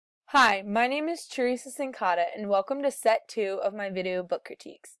Hi, my name is Teresa Sincata and welcome to set 2 of my video book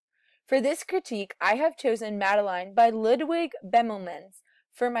critiques. For this critique, I have chosen Madeline by Ludwig Bemelmans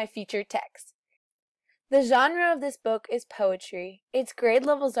for my featured text. The genre of this book is poetry. Its grade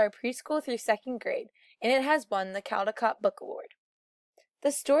levels are preschool through 2nd grade, and it has won the Caldecott Book Award.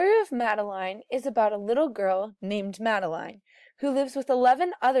 The story of Madeline is about a little girl named Madeline who lives with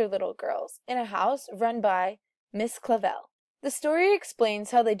 11 other little girls in a house run by Miss Clavel. The story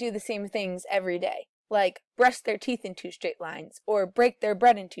explains how they do the same things every day, like brush their teeth in 2 straight lines, or break their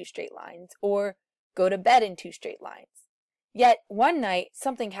bread in 2 straight lines, or go to bed in 2 straight lines. Yet, one night,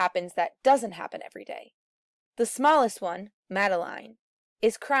 something happens that doesn't happen every day. The smallest one, Madeline,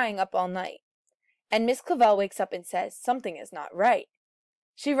 is crying up all night, and Miss Clavel wakes up and says something is not right.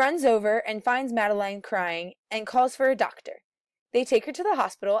 She runs over and finds Madeline crying and calls for a doctor. They take her to the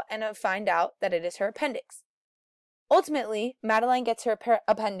hospital and find out that it is her appendix. Ultimately, Madeline gets her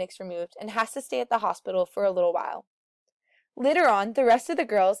appendix removed and has to stay at the hospital for a little while. Later on, the rest of the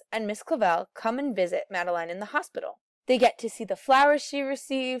girls and Miss Clavel come and visit Madeline in the hospital. They get to see the flowers she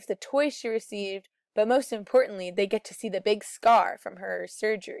received, the toys she received, but most importantly, they get to see the big scar from her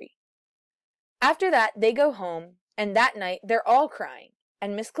surgery. After that, they go home, and that night, they're all crying,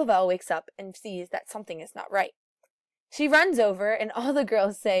 and Miss Clavel wakes up and sees that something is not right. She runs over, and all the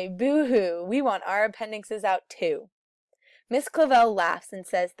girls say, "Boo-hoo, we want our appendixes out too." Miss Clavel laughs and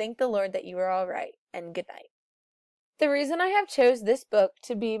says, "Thank the Lord that you are all right, and good night." The reason I have chose this book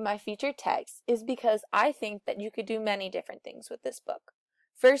to be my featured text is because I think that you could do many different things with this book.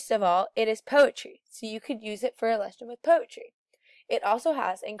 First of all, it is poetry, so you could use it for a lesson with poetry. It also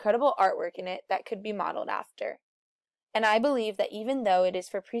has incredible artwork in it that could be modeled after. And I believe that even though it is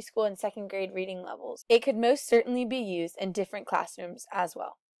for preschool and 2nd grade reading levels, it could most certainly be used in different classrooms as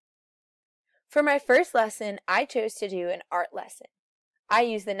well. For my first lesson, I chose to do an art lesson. I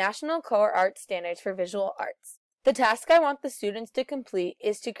use the National Core Art Standards for Visual Arts. The task I want the students to complete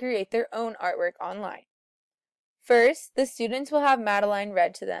is to create their own artwork online. First, the students will have Madeline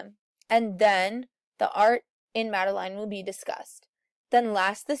read to them, and then the art in Madeline will be discussed. Then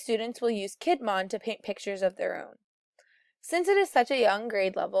last, the students will use Kidmon to paint pictures of their own. Since it is such a young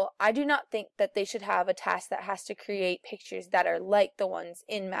grade level, I do not think that they should have a task that has to create pictures that are like the ones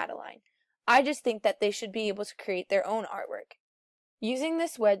in Madeline. I just think that they should be able to create their own artwork. Using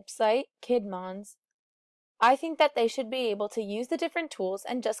this website, Kidmons, I think that they should be able to use the different tools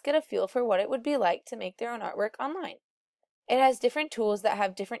and just get a feel for what it would be like to make their own artwork online. It has different tools that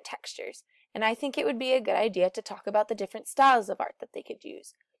have different textures, and I think it would be a good idea to talk about the different styles of art that they could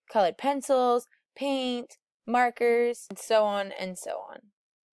use. Colored pencils, paint, markers, and so on and so on.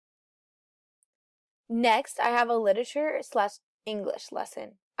 Next, I have a literature/English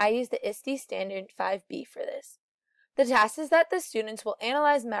lesson. I use the ISTE Standard 5B for this. The task is that the students will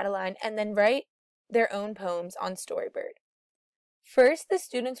analyze Madeline and then write their own poems on Storybird. First, the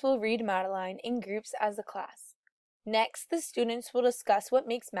students will read Madeline in groups as a class. Next, the students will discuss what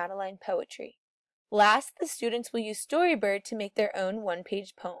makes Madeline poetry. Last, the students will use Storybird to make their own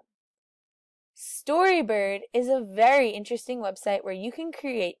one-page poem. Storybird is a very interesting website where you can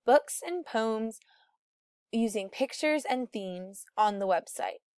create books and poems using pictures and themes on the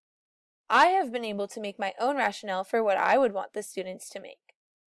website. I have been able to make my own rationale for what I would want the students to make.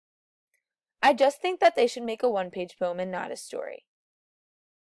 I just think that they should make a one-page poem and not a story.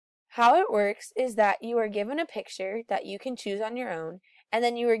 How it works is that you are given a picture that you can choose on your own, and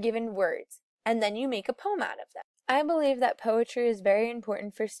then you are given words, and then you make a poem out of them. I believe that poetry is very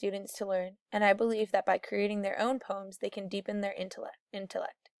important for students to learn, and I believe that by creating their own poems, they can deepen their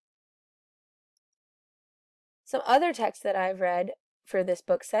intellect. Some other texts that I've read for this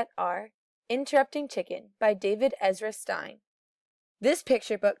book set are Interrupting Chicken by David Ezra Stein. This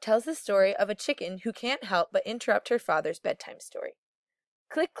picture book tells the story of a chicken who can't help but interrupt her father's bedtime story.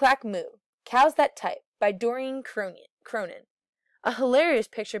 Click Clack Moo, Cows That Type by Doreen Cronin. A hilarious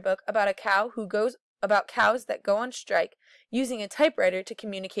picture book about cows that go on strike using a typewriter to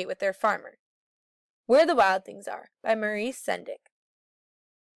communicate with their farmer. Where the Wild Things Are by Maurice Sendak.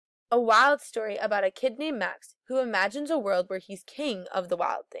 A wild story about a kid named Max who imagines a world where he's king of the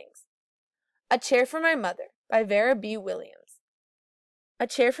wild things. A Chair for My Mother by Vera B. Williams. A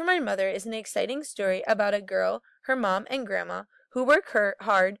Chair for My Mother is an exciting story about a girl, her mom, and grandma who work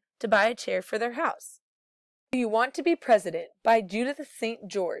hard to buy a chair for their house. Do You Want to Be President by Judith St.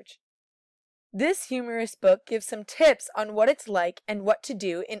 George. This humorous book gives some tips on what it's like and what to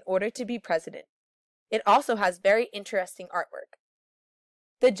do in order to be president. It also has very interesting artwork.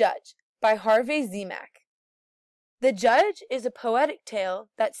 The Judge by Harvey Zemak. The Judge is a poetic tale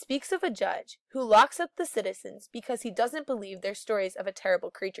that speaks of a judge who locks up the citizens because he doesn't believe their stories of a terrible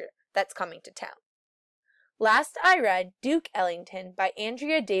creature that's coming to town. Last I read Duke Ellington by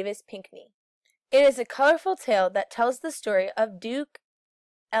Andrea Davis Pinkney. It is a colorful tale that tells the story of Duke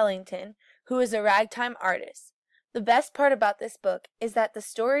Ellington, who is a ragtime artist. The best part about this book is that the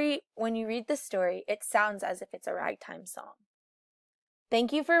story, when you read the story, it sounds as if it's a ragtime song.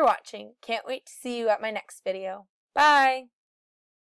 Thank you for watching. Can't wait to see you at my next video. Bye!